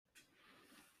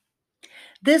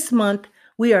This month,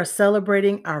 we are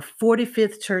celebrating our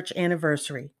 45th church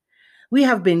anniversary. We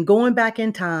have been going back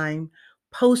in time,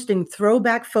 posting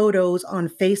throwback photos on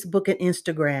Facebook and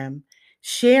Instagram,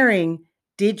 sharing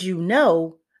did you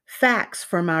know facts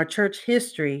from our church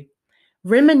history,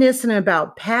 reminiscing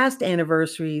about past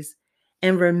anniversaries,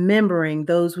 and remembering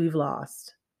those we've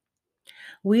lost.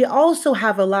 We also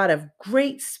have a lot of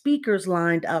great speakers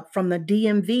lined up from the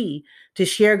DMV to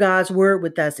share God's word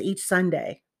with us each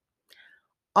Sunday.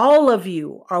 All of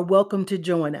you are welcome to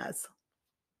join us.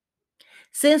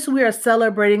 Since we are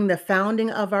celebrating the founding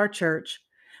of our church,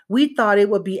 we thought it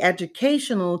would be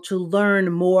educational to learn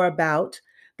more about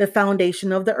the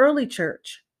foundation of the early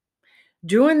church.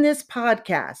 During this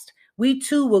podcast, we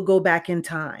too will go back in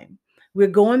time. We're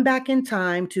going back in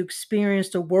time to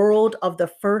experience the world of the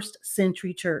first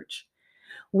century church.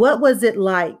 What was it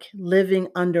like living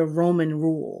under Roman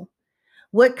rule?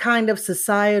 What kind of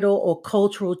societal or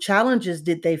cultural challenges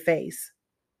did they face?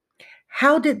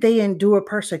 How did they endure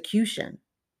persecution?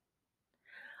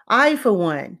 I, for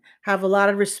one, have a lot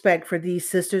of respect for these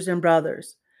sisters and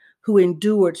brothers who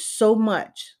endured so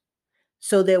much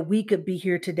so that we could be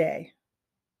here today.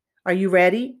 Are you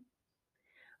ready?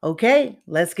 Okay,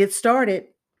 let's get started.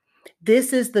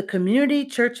 This is the Community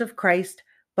Church of Christ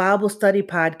Bible Study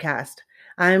Podcast.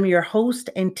 I am your host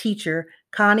and teacher,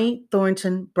 Connie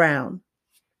Thornton Brown.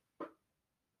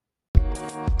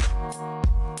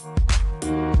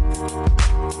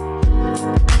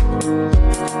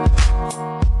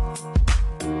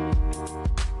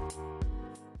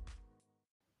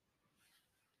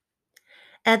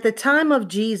 At the time of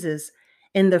Jesus,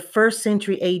 in the first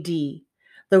century AD,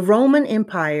 the Roman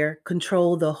Empire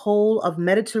controlled the whole of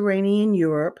Mediterranean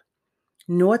Europe,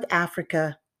 North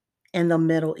Africa, and the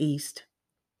Middle East.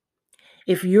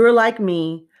 If you're like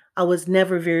me, I was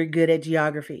never very good at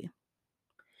geography.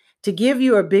 To give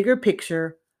you a bigger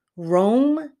picture,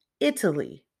 Rome,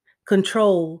 Italy,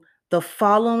 controlled the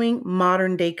following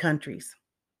modern-day countries: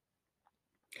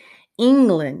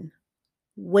 England,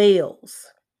 Wales,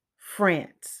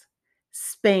 France,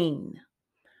 Spain,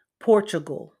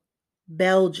 Portugal,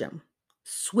 Belgium,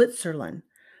 Switzerland,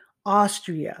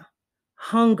 Austria,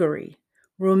 Hungary,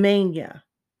 Romania,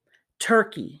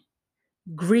 Turkey,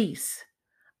 Greece,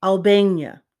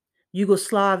 Albania,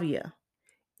 Yugoslavia,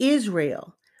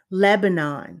 Israel,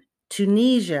 Lebanon,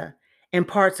 Tunisia, and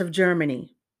parts of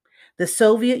Germany, the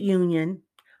Soviet Union,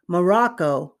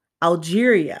 Morocco,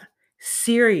 Algeria,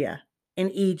 Syria,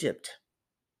 and Egypt.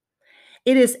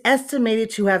 It is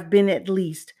estimated to have been at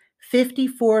least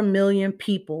 54 million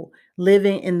people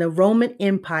living in the Roman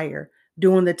Empire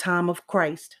during the time of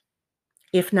Christ,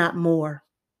 if not more.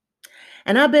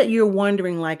 And I bet you're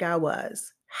wondering, like I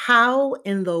was, how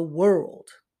in the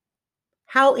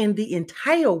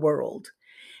entire world,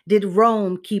 did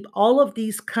Rome keep all of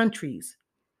these countries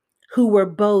who were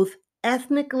both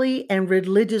ethnically and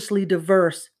religiously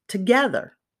diverse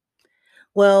together?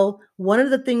 Well, one of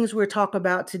the things we're talking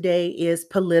about today is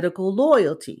political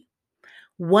loyalty.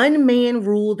 One man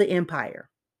ruled the empire,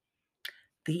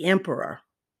 the emperor,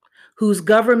 whose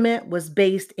government was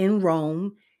based in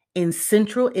Rome in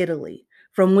central Italy,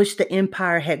 from which the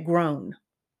empire had grown.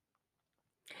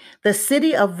 The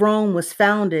city of Rome was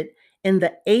founded in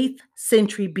the 8th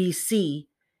century BC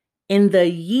in the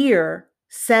year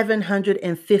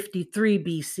 753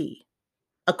 BC,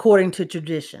 according to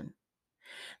tradition.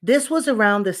 This was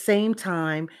around the same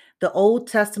time the Old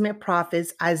Testament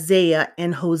prophets Isaiah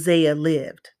and Hosea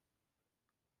lived.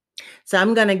 So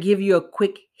I'm going to give you a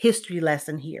quick history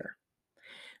lesson here.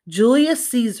 Julius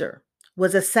Caesar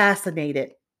was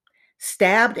assassinated,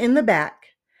 stabbed in the back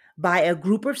by a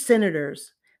group of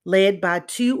senators led by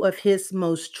two of his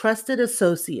most trusted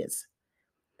associates,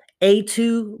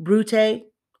 A2 Brute.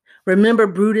 Remember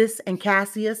Brutus and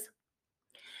Cassius?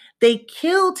 They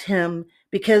killed him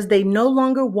because they no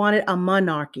longer wanted a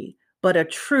monarchy, but a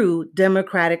true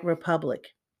democratic republic.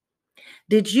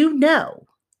 Did you know?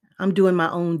 I'm doing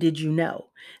my own did you know?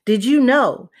 Did you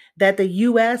know that the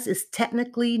U.S. is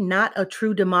technically not a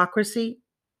true democracy?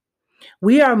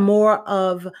 We are more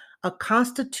of a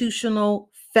constitutional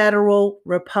federal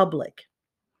republic.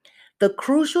 The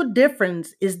crucial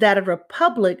difference is that a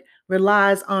republic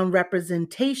relies on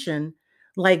representation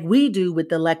like we do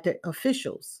with elected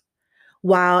officials,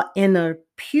 while in a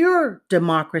pure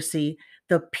democracy,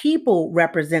 the people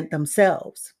represent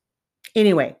themselves.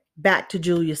 Anyway, back to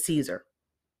Julius Caesar.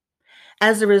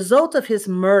 As a result of his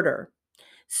murder,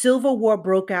 civil war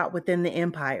broke out within the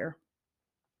empire.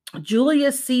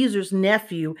 Julius Caesar's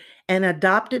nephew and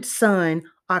adopted son,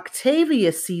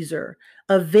 Octavius Caesar,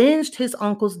 avenged his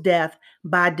uncle's death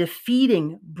by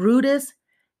defeating Brutus,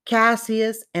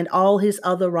 Cassius, and all his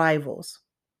other rivals.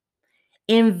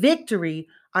 In victory,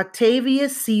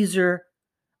 Octavius Caesar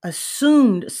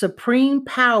assumed supreme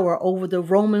power over the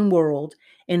Roman world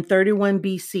in 31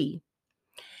 BC.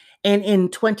 And in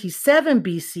 27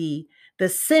 BC, the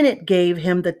Senate gave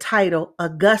him the title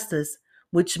Augustus,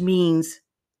 which means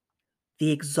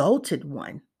the exalted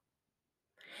one.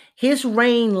 His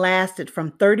reign lasted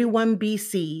from 31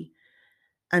 BC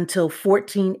until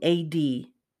 14 AD,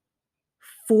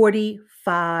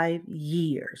 45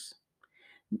 years.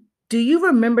 Do you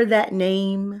remember that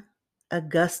name,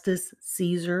 Augustus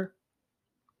Caesar?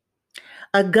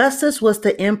 Augustus was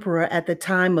the emperor at the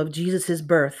time of Jesus'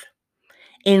 birth.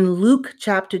 In Luke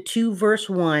chapter 2, verse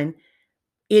 1,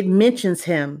 it mentions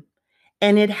him.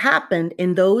 And it happened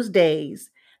in those days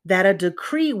that a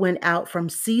decree went out from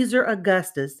Caesar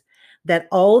Augustus that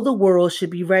all the world should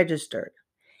be registered.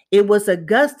 It was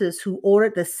Augustus who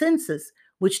ordered the census,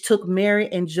 which took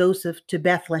Mary and Joseph to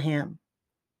Bethlehem.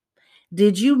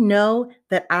 Did you know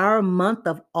that our month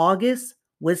of August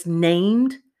was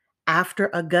named after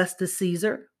Augustus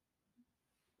Caesar?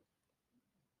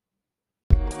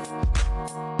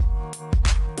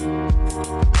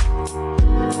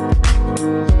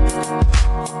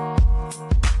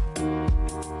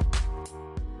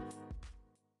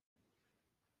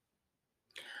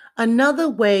 Another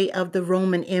way of the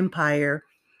Roman Empire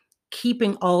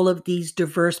keeping all of these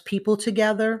diverse people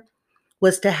together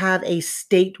was to have a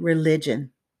state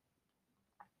religion.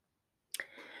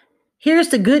 Here's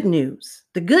the good news.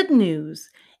 The good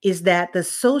news is that the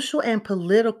social and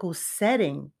political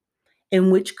setting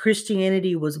in which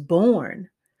Christianity was born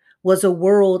was a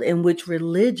world in which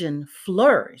religion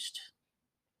flourished.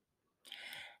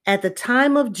 At the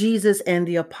time of Jesus and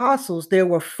the apostles, there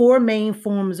were four main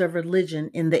forms of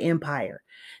religion in the empire.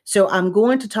 So I'm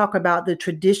going to talk about the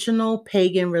traditional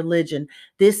pagan religion.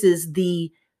 This is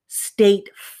the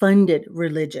state-funded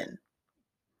religion.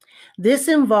 This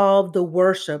involved the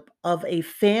worship of a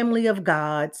family of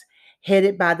gods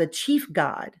headed by the chief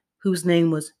god, whose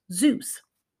name was Zeus.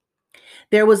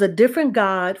 There was a different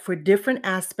god for different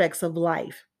aspects of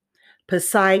life.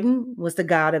 Poseidon was the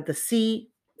god of the sea,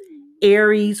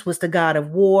 Ares was the god of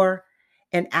war,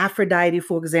 and Aphrodite,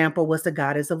 for example, was the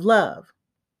goddess of love.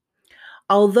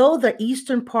 Although the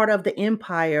eastern part of the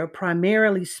empire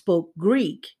primarily spoke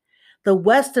Greek, the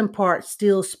western part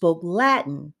still spoke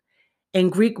Latin,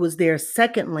 and Greek was their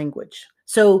second language.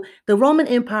 So the Roman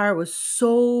Empire was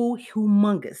so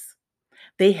humongous.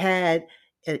 They had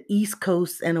an East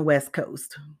Coast and a West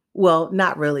Coast. Well,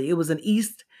 not really. It was an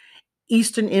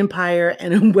Eastern Empire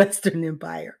and a Western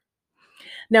Empire.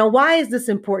 Now, why is this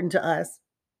important to us?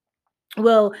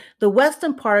 Well, the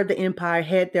western part of the empire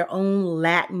had their own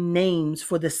Latin names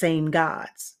for the same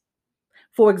gods.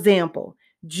 For example,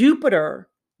 Jupiter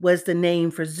was the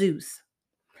name for Zeus.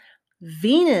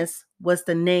 Venus was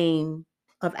the name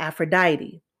of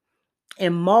Aphrodite,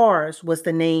 and Mars was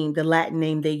the Latin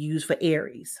name they used for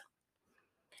Ares.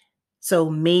 So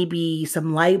maybe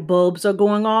some light bulbs are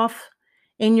going off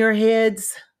in your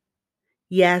heads.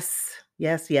 Yes,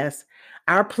 yes, yes.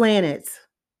 Our planets,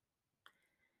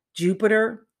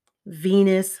 Jupiter,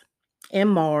 Venus, and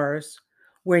Mars,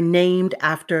 were named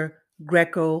after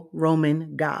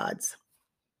Greco-Roman gods.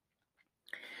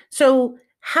 So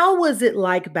how was it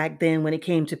like back then when it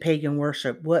came to pagan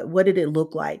worship? What did it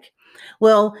look like?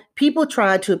 Well, people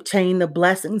tried to obtain the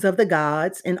blessings of the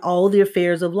gods in all the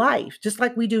affairs of life, just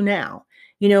like we do now.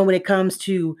 You know, when it comes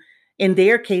to, in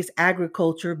their case,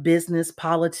 agriculture, business,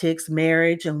 politics,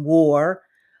 marriage, and war,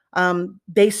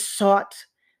 they sought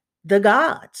the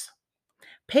gods.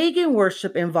 Pagan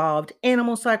worship involved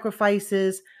animal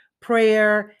sacrifices,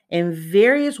 prayer, and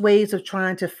various ways of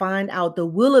trying to find out the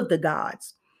will of the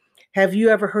gods. Have you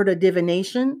ever heard of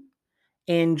divination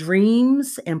and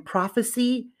dreams and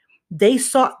prophecy? They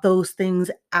sought those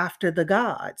things after the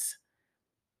gods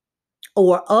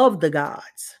or of the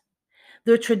gods.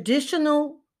 The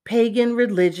traditional pagan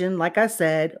religion, like I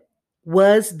said,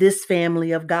 was this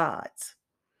family of gods.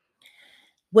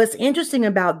 What's interesting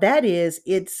about that is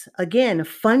it's, again,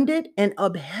 funded and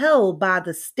upheld by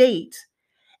the state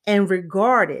and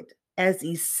regarded as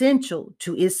essential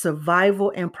to its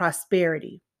survival and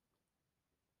prosperity.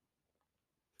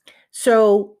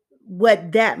 So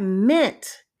what that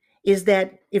meant is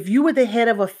that if you were the head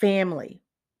of a family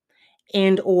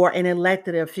and or an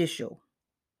elected official,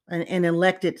 an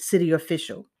elected city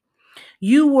official,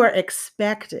 you were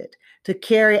expected to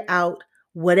carry out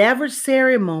whatever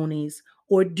ceremonies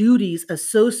or duties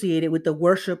associated with the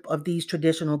worship of these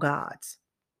traditional gods.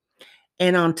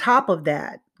 And on top of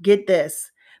that, get this,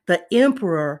 the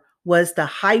emperor was the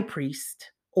high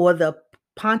priest or the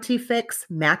Pontifex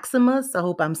Maximus, I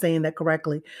hope I'm saying that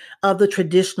correctly, of the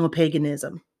traditional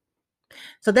paganism.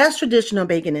 So that's traditional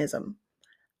paganism.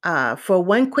 For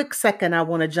one quick second, I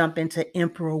want to jump into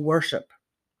emperor worship.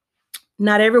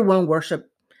 Not everyone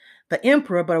worshiped the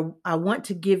emperor, but I want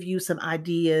to give you some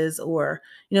ideas or,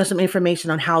 some information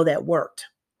on how that worked.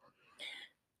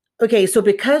 Okay, so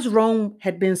because Rome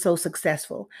had been so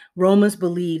successful, Romans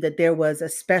believed that there was a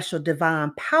special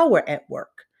divine power at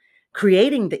work,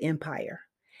 creating the empire,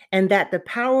 and that the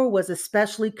power was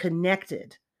especially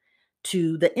connected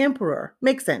to the emperor.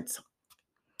 Makes sense.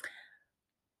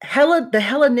 The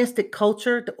Hellenistic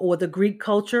culture or the Greek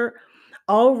culture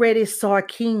already saw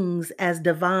kings as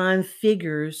divine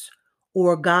figures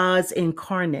or gods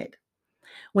incarnate.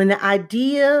 When the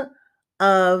idea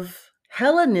of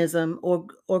Hellenism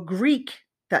or Greek,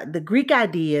 the Greek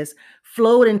ideas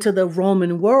flowed into the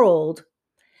Roman world,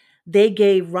 they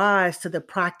gave rise to the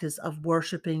practice of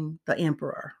worshiping the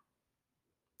emperor.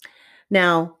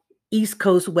 Now, East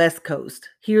Coast, West Coast,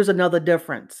 here's another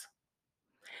difference.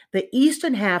 The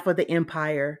eastern half of the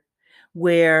empire,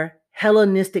 where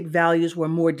Hellenistic values were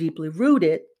more deeply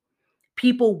rooted,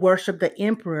 people worshiped the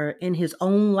emperor in his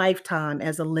own lifetime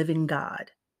as a living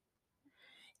god.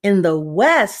 In the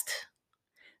West,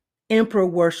 emperor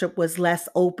worship was less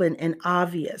open and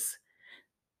obvious.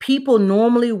 People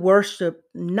normally worship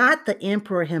not the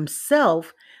emperor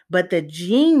himself, but the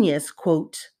genius,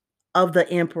 quote, of the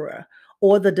emperor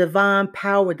or the divine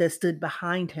power that stood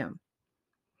behind him.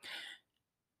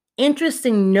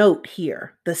 Interesting note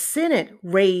here, the Senate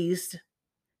raised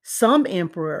some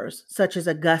emperors, such as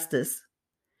Augustus,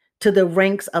 to the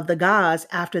ranks of the gods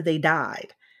after they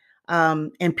died.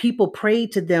 And people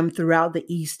prayed to them throughout the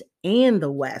East and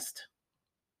the West.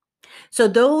 So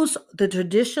the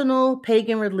traditional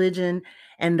pagan religion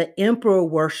and the emperor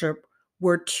worship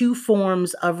were two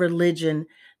forms of religion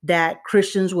that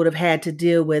Christians would have had to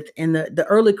deal with, and the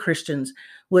early Christians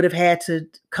would have had to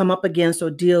come up against or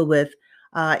deal with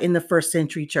in the first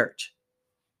century church.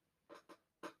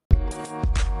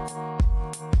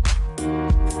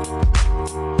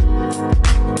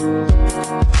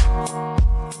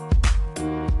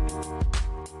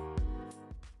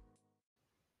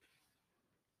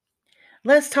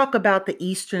 Let's talk about the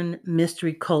Eastern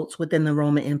mystery cults within the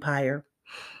Roman Empire.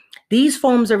 These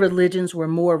forms of religions were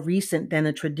more recent than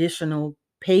the traditional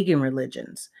pagan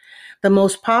religions. The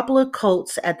most popular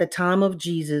cults at the time of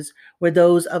Jesus were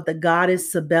those of the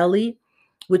goddess Cybele,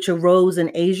 which arose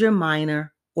in Asia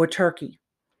Minor or Turkey,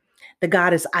 the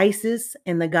goddess Isis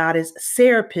and the goddess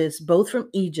Serapis, both from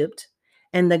Egypt,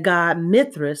 and the god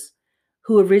Mithras,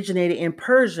 who originated in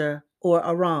Persia or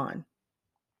Iran.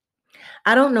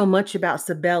 I don't know much about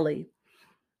Cybele,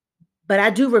 but I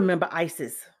do remember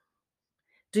Isis.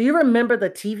 Do you remember the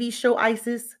TV show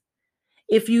Isis?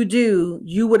 If you do,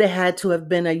 you would have had to have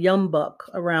been a young buck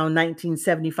around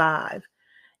 1975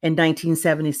 and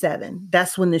 1977.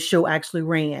 That's when the show actually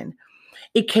ran.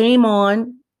 It came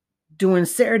on during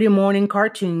Saturday morning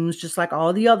cartoons, just like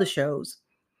all the other shows,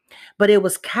 but it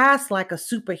was cast like a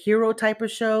superhero type of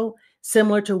show,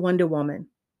 similar to Wonder Woman.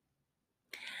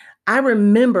 I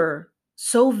remember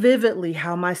so vividly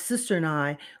how my sister and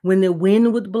I, when the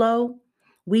wind would blow,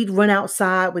 we'd run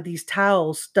outside with these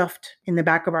towels stuffed in the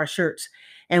back of our shirts,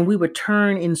 and we would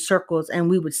turn in circles and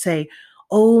we would say,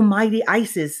 "Oh, mighty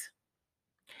Isis."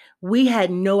 We had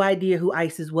no idea who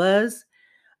Isis was.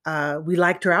 We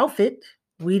liked her outfit.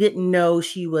 We didn't know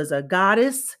she was a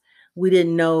goddess. We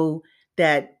didn't know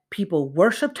that people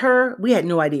worshiped her. We had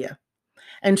no idea.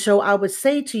 And so I would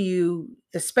say to you,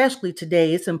 especially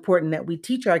today, it's important that we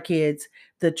teach our kids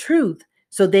the truth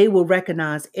so they will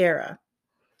recognize error.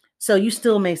 So you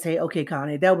still may say, okay,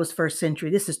 Connie, that was first century.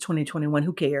 This is 2021.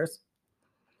 Who cares?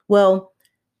 Well,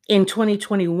 in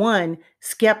 2021,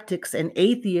 skeptics and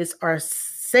atheists are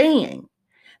saying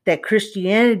that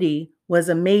Christianity was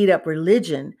a made-up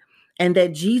religion and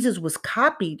that Jesus was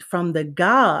copied from the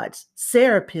gods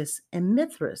Serapis and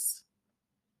Mithras.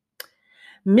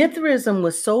 Mithraism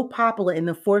was so popular in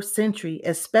the 4th century,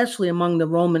 especially among the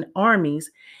Roman armies,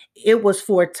 it was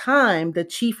for a time the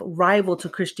chief rival to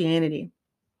Christianity.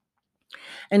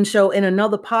 And so in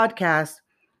another podcast,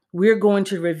 we're going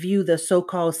to review the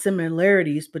so-called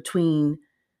similarities between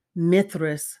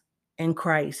Mithras and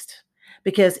Christ,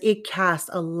 because it casts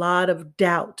a lot of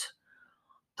doubt,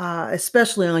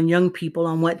 especially on young people,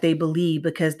 on what they believe,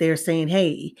 because they're saying,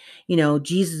 hey,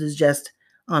 Jesus is just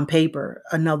on paper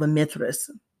another Mithras.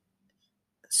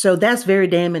 So that's very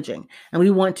damaging, and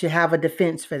we want to have a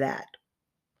defense for that.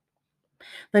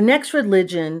 The next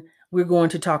religion we're going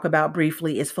to talk about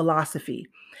briefly is philosophy.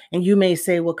 And you may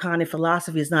say, well, Connie,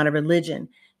 philosophy is not a religion.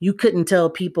 You couldn't tell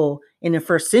people in the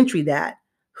first century that,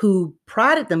 who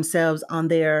prided themselves on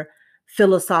their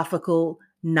philosophical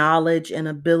knowledge and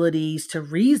abilities to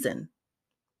reason.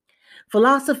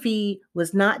 Philosophy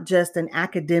was not just an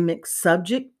academic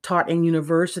subject taught in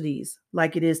universities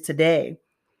like it is today.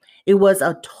 It was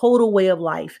a total way of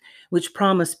life which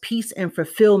promised peace and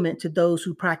fulfillment to those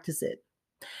who practice it.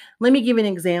 Let me give you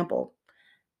an example.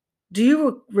 Do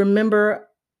you remember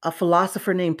a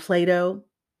philosopher named Plato?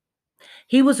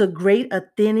 He was a great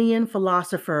Athenian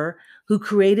philosopher who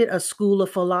created a school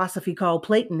of philosophy called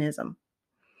Platonism.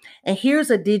 And here's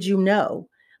a did you know?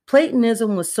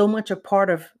 Platonism was so much a part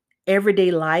of everyday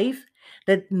life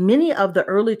that many of the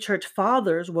early church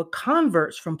fathers were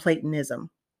converts from Platonism.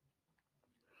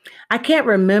 I can't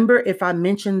remember if I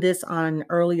mentioned this on an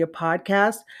earlier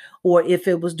podcast or if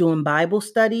it was doing Bible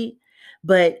study,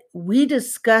 but we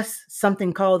discussed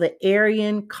something called the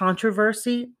Arian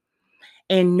controversy.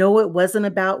 And no, it wasn't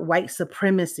about white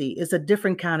supremacy. It's a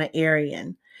different kind of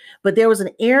Arian. But there was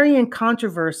an Arian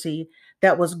controversy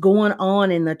that was going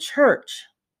on in the church.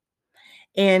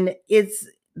 And it's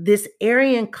this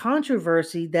Arian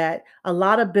controversy that a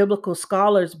lot of biblical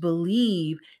scholars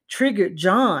believe triggered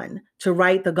John to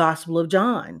write the Gospel of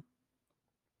John.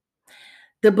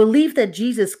 The belief that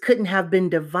Jesus couldn't have been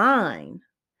divine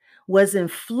was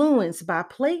influenced by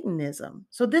Platonism.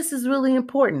 So this is really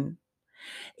important.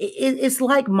 It's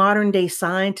like modern day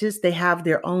scientists. They have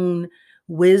their own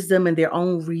wisdom and their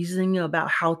own reasoning about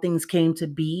how things came to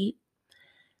be.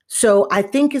 So I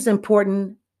think it's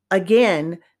important,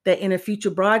 again, that in a future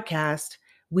broadcast,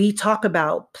 we talk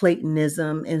about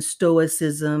Platonism and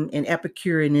Stoicism and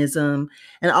Epicureanism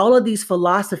and all of these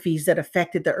philosophies that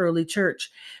affected the early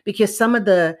church, because some of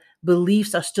the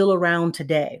beliefs are still around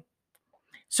today.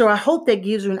 So I hope that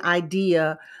gives you an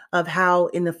idea of how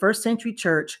in the first century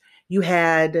church, you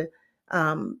had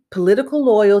political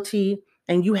loyalty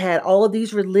and you had all of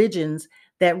these religions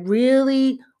that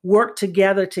really worked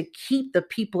together to keep the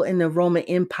people in the Roman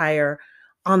Empire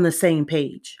on the same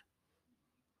page.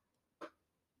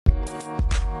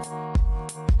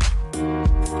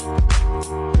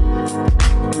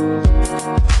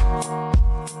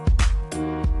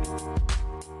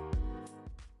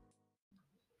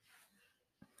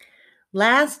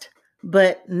 Last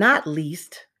but not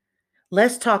least,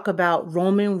 let's talk about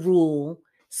Roman rule,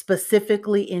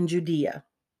 specifically in Judea.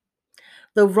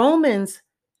 The Romans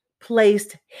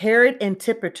placed Herod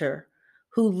Antipater,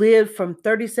 who lived from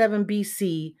 37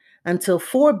 BC until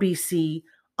 4 BC,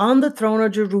 on the throne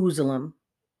of Jerusalem,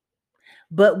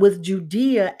 but with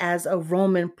Judea as a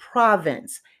Roman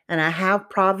province. And I have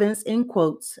province in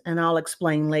quotes, and I'll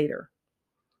explain later.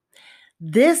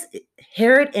 This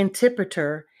Herod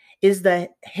Antipater is the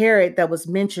Herod that was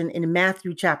mentioned in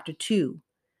Matthew chapter 2,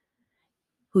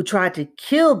 who tried to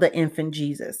kill the infant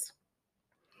Jesus.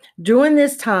 During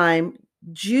this time,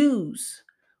 Jews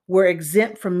were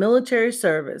exempt from military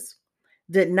service,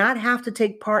 did not have to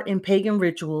take part in pagan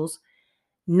rituals,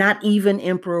 not even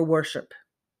emperor worship.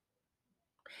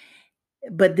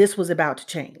 But this was about to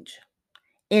change.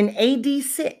 In AD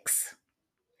 6,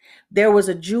 there was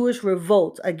a Jewish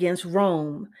revolt against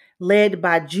Rome led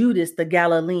by Judas the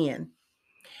Galilean.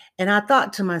 And I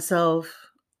thought to myself,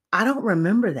 I don't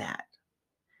remember that.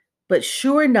 But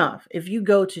sure enough, if you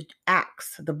go to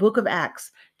Acts, the book of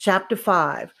Acts, chapter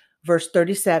 5, verse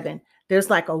 37, there's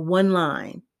like a one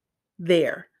line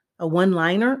there, a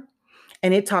one-liner,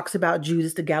 and it talks about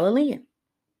Judas the Galilean.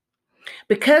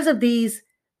 Because of these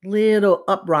little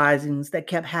uprisings that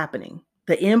kept happening,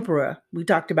 the emperor we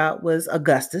talked about was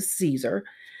Augustus Caesar.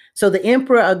 So the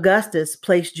emperor Augustus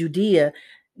placed Judea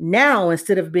now,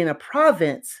 instead of being a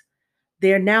province,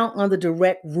 they're now under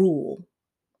direct rule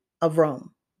of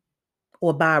Rome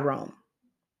or by Rome.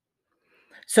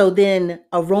 So then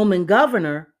a Roman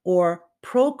governor or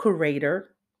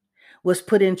procurator was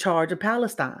put in charge of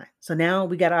Palestine. So now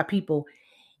we got our people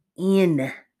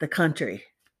in the country.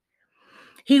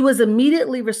 He was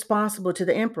immediately responsible to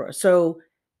the emperor. So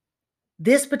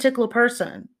this particular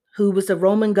person who was the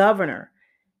Roman governor,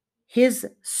 his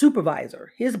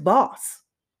supervisor, his boss,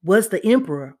 was the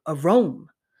emperor of Rome.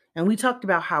 And we talked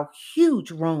about how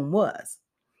huge Rome was.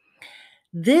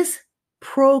 This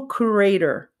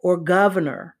procurator or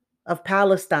governor of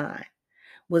Palestine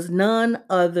was none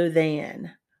other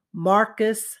than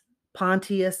Marcus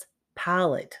Pontius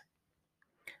Pilate.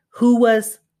 Who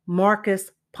was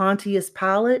Marcus Pontius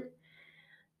Pilate?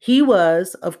 He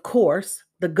was, of course,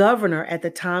 the governor at the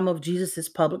time of Jesus's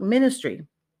public ministry.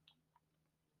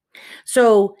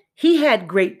 So he had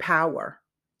great power.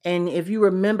 And if you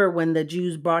remember when the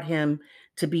Jews brought him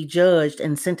to be judged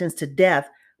and sentenced to death,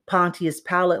 Pontius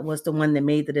Pilate was the one that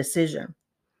made the decision.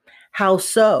 How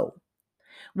so?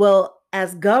 Well,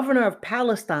 as governor of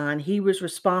Palestine, he was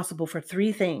responsible for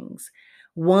three things.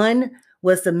 One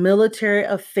was the military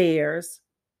affairs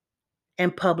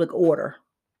and public order.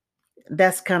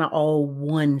 That's kind of all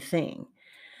one thing.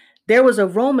 There was a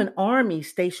Roman army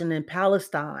stationed in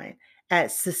Palestine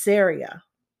at Caesarea,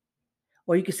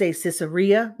 or you could say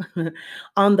Caesarea,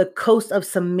 on the coast of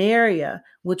Samaria,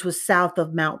 which was south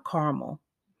of Mount Carmel.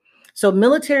 So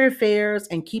military affairs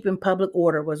and keeping public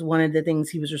order was one of the things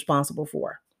he was responsible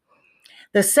for.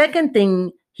 The second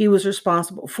thing he was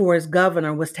responsible for as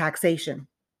governor was taxation.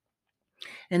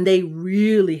 And they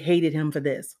really hated him for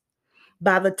this.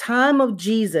 By the time of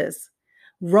Jesus,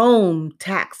 Rome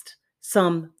taxed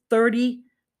some 30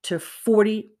 to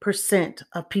 40%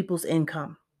 of people's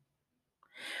income.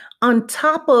 On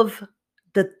top of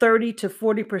the 30 to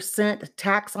 40%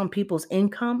 tax on people's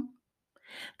income,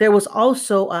 there was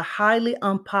also a highly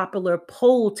unpopular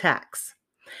poll tax.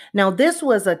 Now, this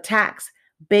was a tax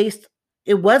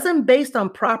it wasn't based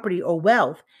on property or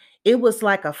wealth. It was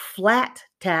like a flat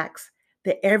tax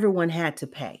that everyone had to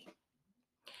pay.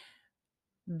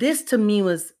 This to me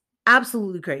was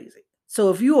absolutely crazy.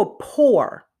 So if you were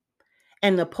poor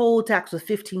and the poll tax was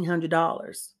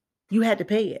 $1,500, you had to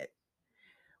pay it.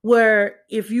 Where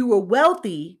if you were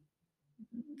wealthy,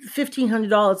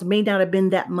 $1,500 may not have been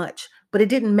that much, but it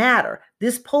didn't matter.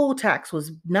 This poll tax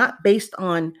was not based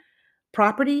on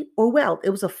property or wealth. It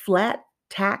was a flat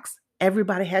tax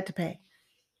everybody had to pay.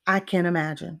 I can't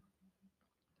imagine.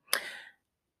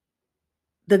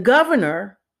 The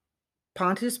governor,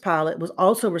 Pontius Pilate, was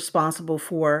also responsible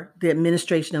for the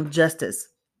administration of justice.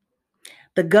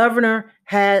 The governor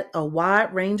had a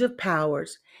wide range of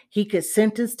powers. He could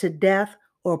sentence to death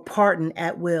or pardon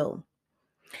at will.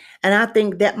 And I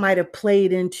think that might have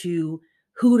played into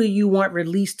who do you want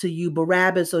released to you,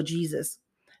 Barabbas or Jesus?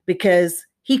 Because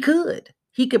he could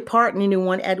pardon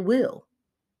anyone at will,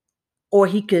 or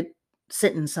he could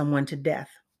sentence someone to death.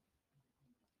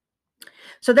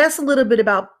 So that's a little bit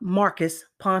about Marcus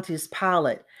Pontius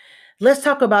Pilate. Let's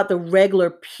talk about the regular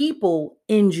people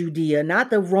in Judea, not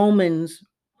the Romans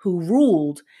who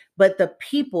ruled, but the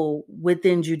people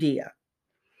within Judea.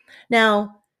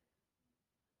 Now,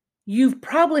 you've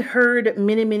probably heard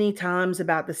many, many times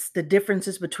about the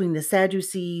differences between the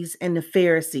Sadducees and the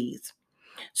Pharisees.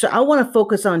 So I want to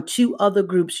focus on two other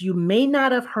groups you may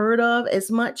not have heard of as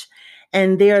much,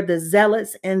 and they're the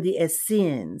Zealots and the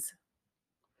Essenes.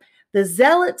 The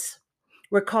Zealots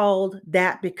were called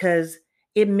that because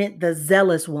it meant the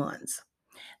zealous ones.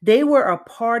 They were a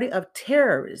party of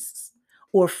terrorists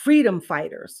or freedom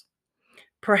fighters,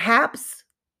 perhaps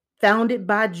founded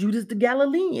by Judas the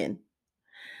Galilean.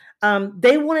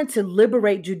 They wanted to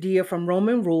liberate Judea from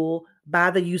Roman rule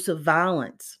by the use of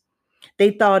violence.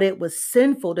 They thought it was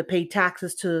sinful to pay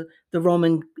taxes to the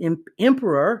Roman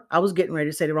emperor. I was getting ready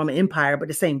to say the Roman Empire, but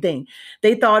the same thing.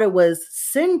 They thought it was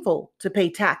sinful to pay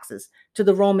taxes to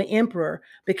the Roman emperor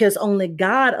because only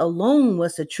God alone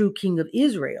was the true king of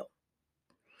Israel.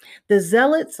 The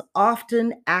Zealots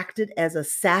often acted as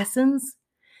assassins,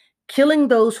 killing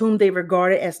those whom they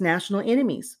regarded as national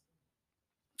enemies.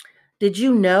 Did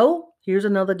you know? Here's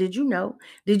another did you know?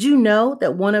 Did you know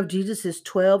that one of Jesus's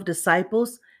 12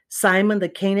 disciples, Simon the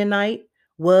Canaanite,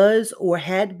 was or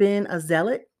had been a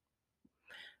zealot?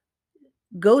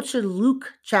 Go to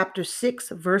Luke chapter 6,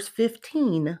 verse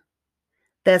 15.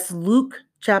 That's Luke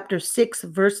chapter 6,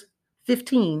 verse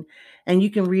 15. And you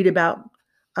can read about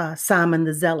Simon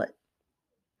the Zealot.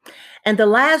 And the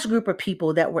last group of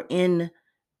people that were in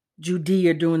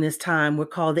Judea during this time were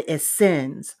called the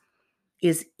Essenes.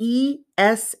 Is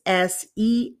Essenes.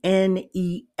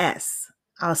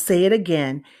 I'll say it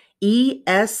again.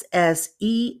 Essenes.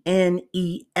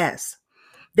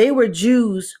 They were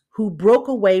Jews who broke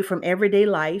away from everyday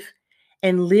life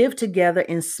and lived together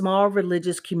in small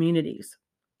religious communities.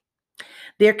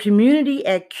 Their community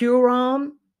at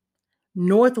Qumran,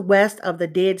 northwest of the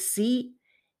Dead Sea,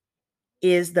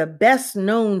 is the best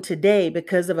known today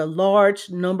because of a large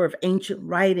number of ancient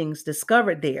writings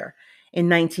discovered there in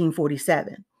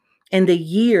 1947 and the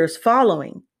years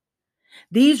following.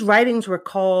 These writings were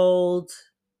called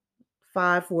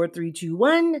 5, 4, 3, 2,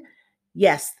 1.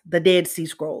 Yes, the Dead Sea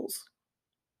Scrolls.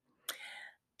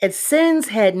 Essenes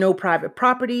had no private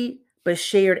property, but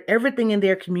shared everything in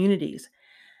their communities.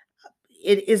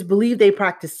 It is believed they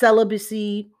practiced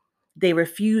celibacy. They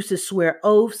refused to swear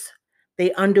oaths.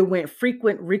 They underwent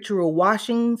frequent ritual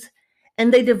washings,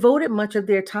 and they devoted much of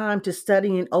their time to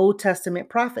studying Old Testament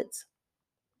prophets.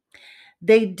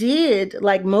 They did,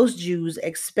 like most Jews,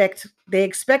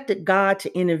 expected God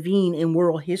to intervene in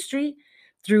world history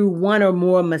through one or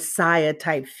more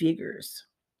Messiah-type figures.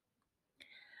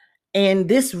 And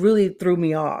this really threw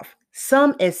me off.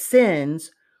 Some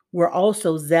Essenes were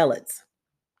also zealots.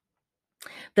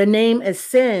 The name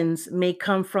Essenes may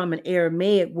come from an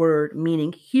Aramaic word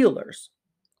meaning healers.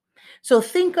 So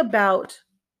think about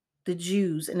the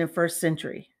Jews in the first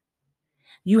century.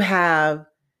 You have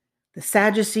the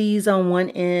Sadducees on one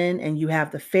end, and you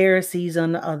have the Pharisees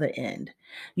on the other end.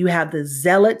 You have the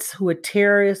zealots who are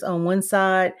terrorists on one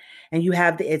side, and you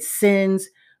have the Essenes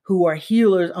who are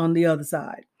healers on the other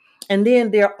side. And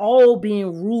then they're all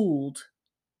being ruled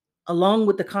along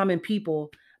with the common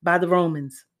people by the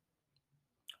Romans.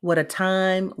 What a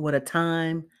time, what a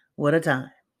time, what a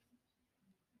time.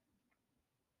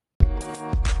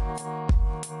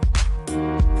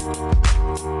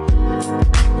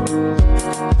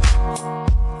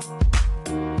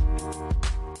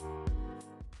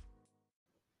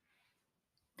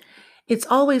 It's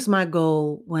always my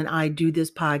goal when I do this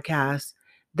podcast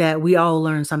that we all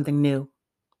learn something new.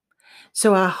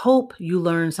 So I hope you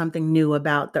learn something new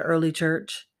about the early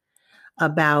church,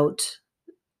 about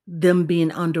them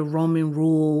being under Roman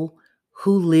rule,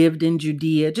 who lived in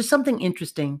Judea, just something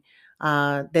interesting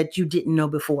that you didn't know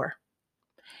before.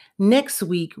 Next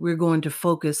week, we're going to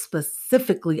focus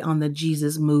specifically on the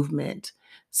Jesus movement.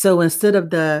 So instead of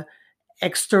the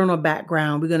external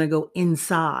background, we're going to go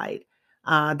inside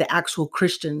the actual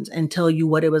Christians and tell you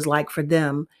what it was like for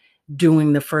them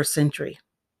during the first century.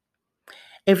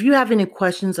 If you have any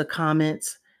questions or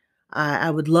comments, I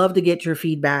would love to get your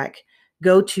feedback.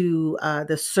 Go to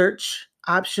the search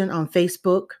option on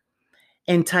Facebook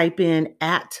and type in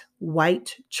at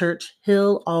White Church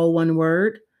Hill, all one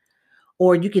word.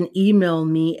 Or you can email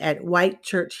me at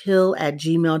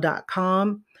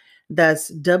whitechurchhill@gmail.com.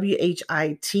 That's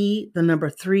WHIT, the number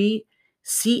 3,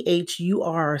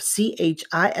 CHURCHILL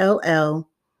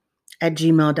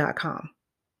 @gmail.com.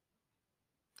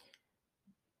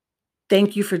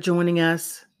 Thank you for joining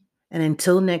us. And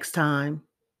until next time,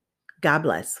 God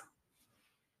bless.